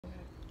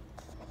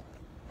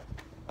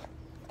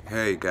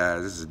Hey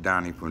guys, this is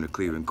Donnie from the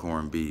Cleveland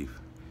Corned Beef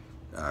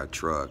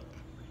truck.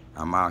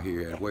 I'm out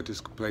here at what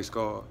this place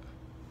called?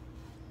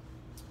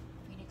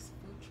 Phoenix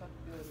Food Truck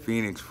Builders.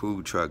 Phoenix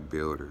Food Truck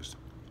Builders.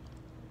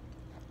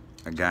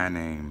 A guy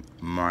named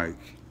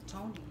Mike.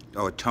 Tony.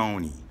 Oh,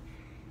 Tony.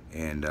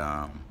 And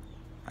I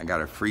got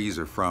a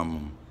freezer from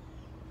him.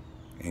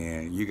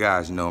 And you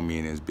guys know me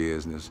in this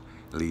business,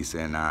 Lisa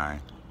and I.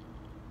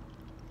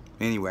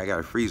 Anyway, I got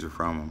a freezer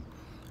from him.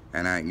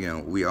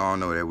 And we all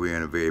know that we're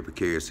in a very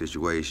precarious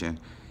situation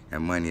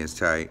and money is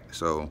tight.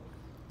 So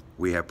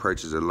we have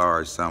purchased a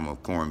large sum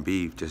of corned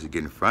beef just to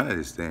get in front of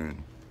this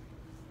thing.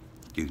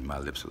 Excuse me, my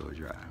lips a little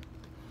dry.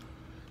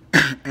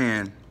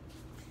 And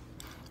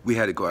we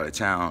had to go out of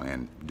town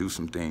and do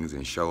some things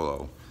in Show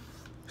Low.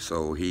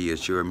 So he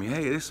assured me,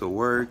 hey, this will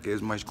work,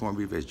 as much corned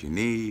beef as you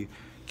need.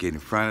 Get in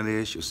front of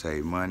this, you'll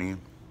save money.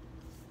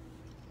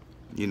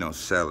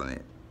 Selling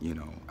it.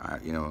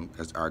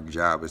 Because our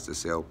job is to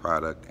sell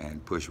product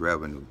and push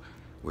revenue,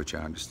 which I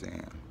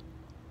understand.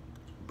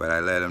 But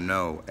I let him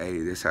know, hey,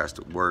 this has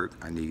to work.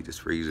 I need this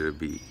freezer to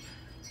be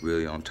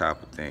really on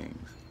top of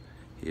things.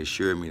 He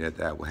assured me that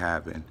that would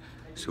happen.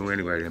 So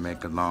anyway, to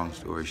make a long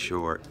story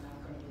short,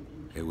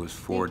 it was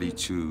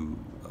 42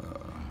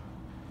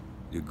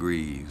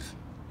 degrees,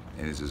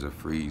 and this is a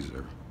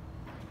freezer.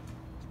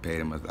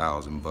 Paid him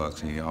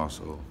 $1,000, and he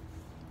also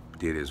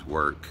did his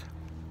work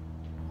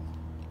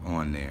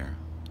on there.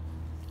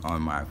 On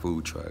my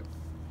food truck,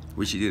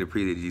 which he did a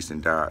pretty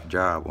decent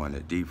job on the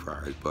deep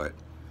fryers, but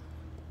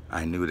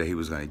I knew that he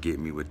was going to get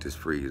me with this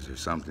freezer.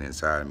 Something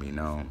inside of me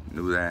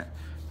knew that.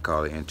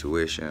 Call it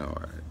intuition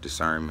or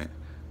discernment,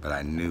 but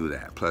I knew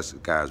that. Plus, the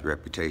guy's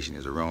reputation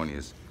is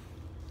erroneous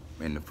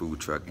in the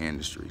food truck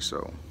industry.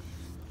 So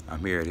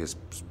I'm here at his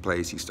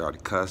place. He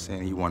started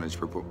cussing. He wanted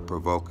to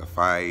provoke a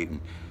fight,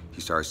 and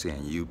he started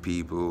saying, "You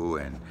people,"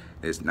 and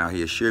this. Now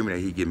he assured me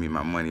that he'd give me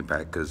my money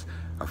back, because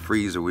a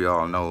freezer, we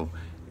all know,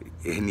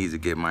 it needs to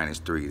get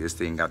 -3. This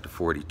thing got to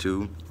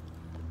 42,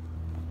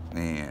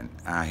 and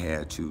I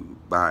had to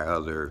buy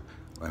other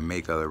or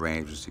make other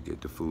arrangements to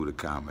get the food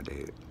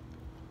accommodated.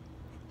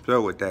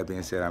 So with that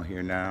being said, I'm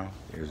here now.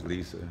 Here's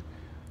Lisa.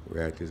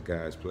 We're at this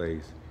guy's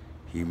place.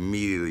 He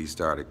immediately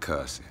started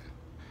cussing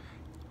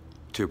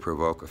to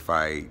provoke a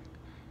fight.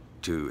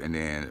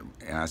 And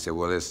I said,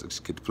 well, let's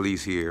get the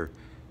police here.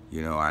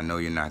 I know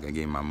you're not gonna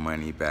get my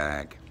money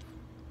back.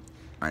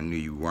 I knew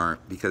you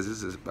weren't, because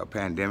this is a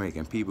pandemic,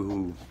 and people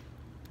who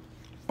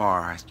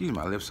are, excuse me,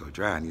 my lips so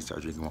dry, I need to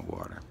start drinking more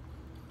water.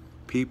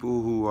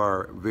 People who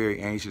are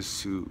very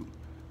anxious to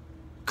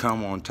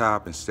come on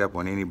top and step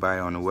on anybody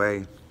on the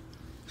way,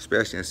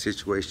 especially in a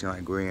situation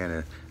like we're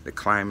in, the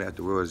climate that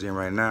the world is in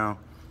right now,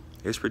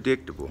 it's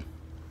predictable.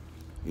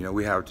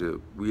 We have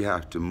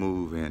to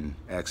move in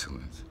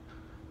excellence,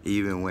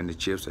 even when the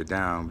chips are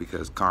down,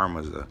 because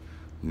karma's a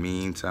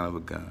mean son of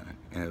a gun,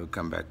 and it'll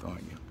come back on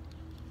you.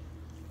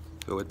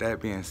 So with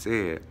that being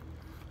said,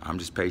 I'm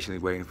just patiently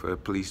waiting for the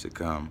police to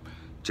come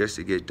just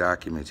to get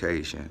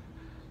documentation,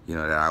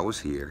 that I was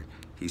here.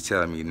 He's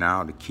telling me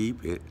now to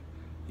keep it,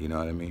 you know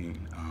what I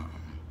mean?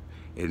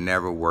 It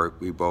never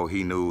worked.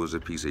 He knew it was a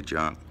piece of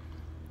junk,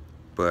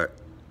 but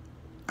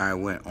I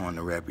went on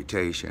the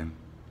reputation.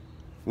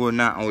 Well,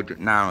 not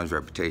on his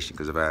reputation,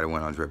 because if I had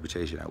went on his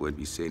reputation, I wouldn't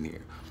be sitting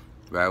here.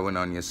 But I went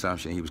on the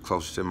assumption he was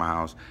closer to my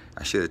house.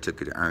 I should have took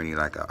it to Ernie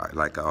like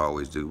I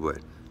always do, but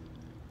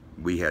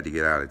we had to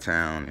get out of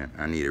town, and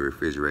I needed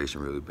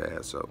refrigeration really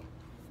bad. So,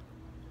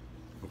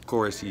 of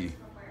course,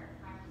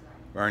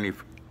 Ernie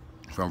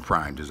from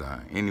Prime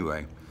Design.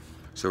 Anyway,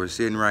 so we're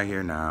sitting right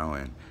here now,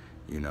 and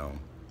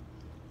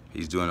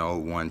he's doing an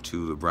old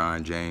 1-2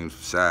 LeBron James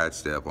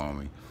sidestep on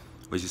me,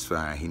 which is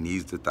fine. He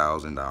needs the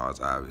 $1,000,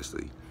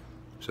 obviously.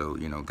 So,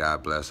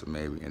 God bless him,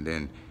 maybe. And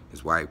then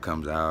his wife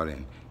comes out,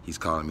 and he's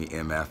calling me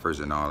MFers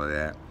and all of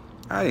that.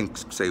 I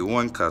didn't say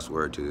one cuss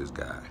word to this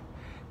guy,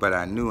 but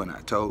I knew, and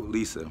I told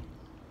Lisa,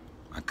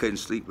 I couldn't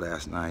sleep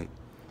last night.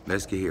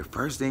 Let's get here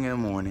first thing in the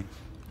morning,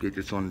 get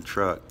this on the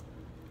truck,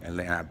 and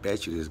I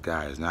bet you this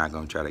guy is not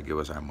gonna try to give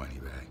us our money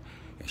back.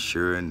 And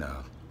sure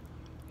enough,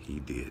 he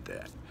did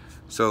that.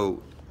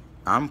 So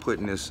I'm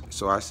putting this,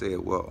 so I said,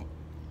 well,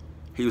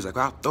 he was like,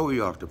 I'll throw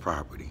you off the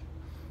property.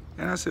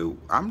 And I said,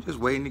 I'm just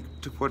waiting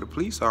for the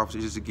police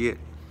officers to get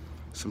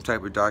some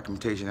type of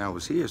documentation I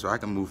was here so I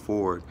can move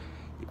forward,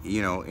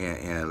 in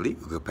a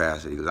legal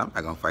capacity, because I'm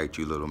not gonna fight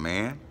you, little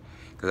man,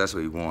 because that's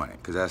what he wanted,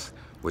 because that's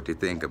what they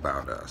think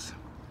about us,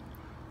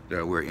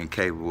 that we're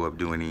incapable of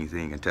doing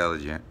anything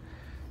intelligent,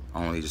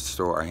 only just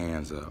throw our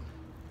hands up.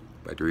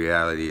 But the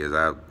reality is,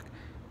 I've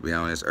been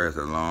on this earth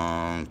a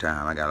long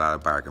time. I got a lot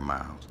of biker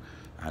miles.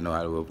 I know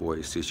how to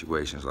avoid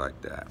situations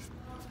like that.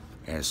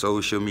 And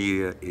social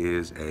media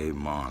is a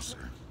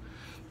monster.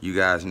 You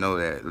guys know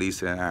that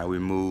Lisa and I, we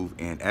move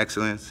in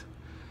excellence,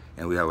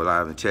 and we have a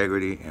lot of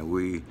integrity, and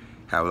we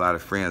have a lot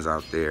of friends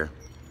out there.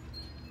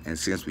 And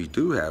since we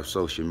do have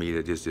social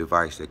media, this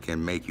device that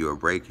can make you or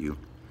break you,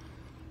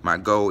 my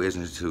goal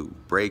isn't to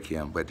break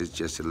him, but it's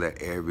just to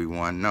let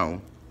everyone know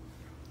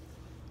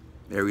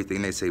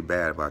everything they say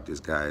bad about this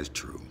guy is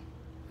true.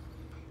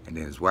 And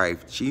then his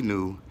wife, she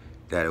knew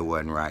that it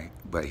wasn't right,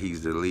 but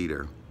he's the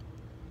leader.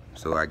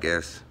 So I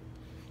guess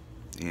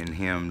in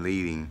him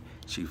leading,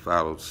 she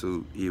followed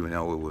suit even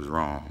though it was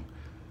wrong,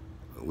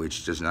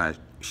 which does not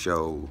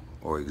show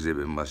or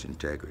exhibit much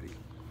integrity.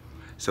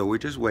 So we're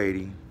just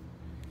waiting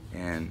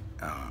and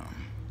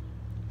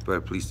for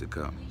the police to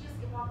come.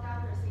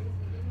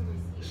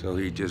 So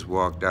he just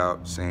walked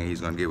out saying he's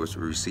gonna give us a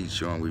receipt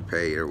showing we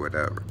paid or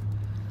whatever.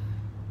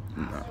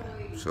 You know,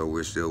 so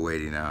we're still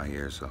waiting out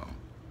here. So,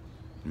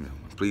 you know,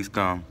 when police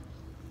come,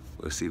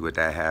 we'll see what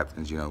that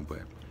happens. You know,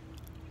 but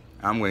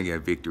I'm gonna get a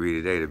victory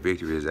today. The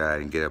victory is that I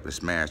didn't get up and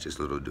smash this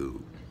little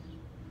dude.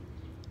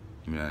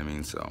 You know what I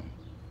mean? So,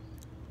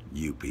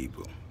 you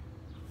people.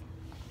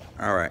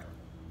 All right,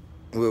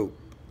 we'll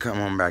come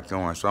on back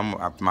on. So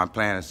my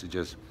plan is to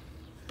just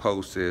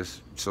post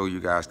this so you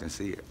guys can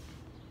see it.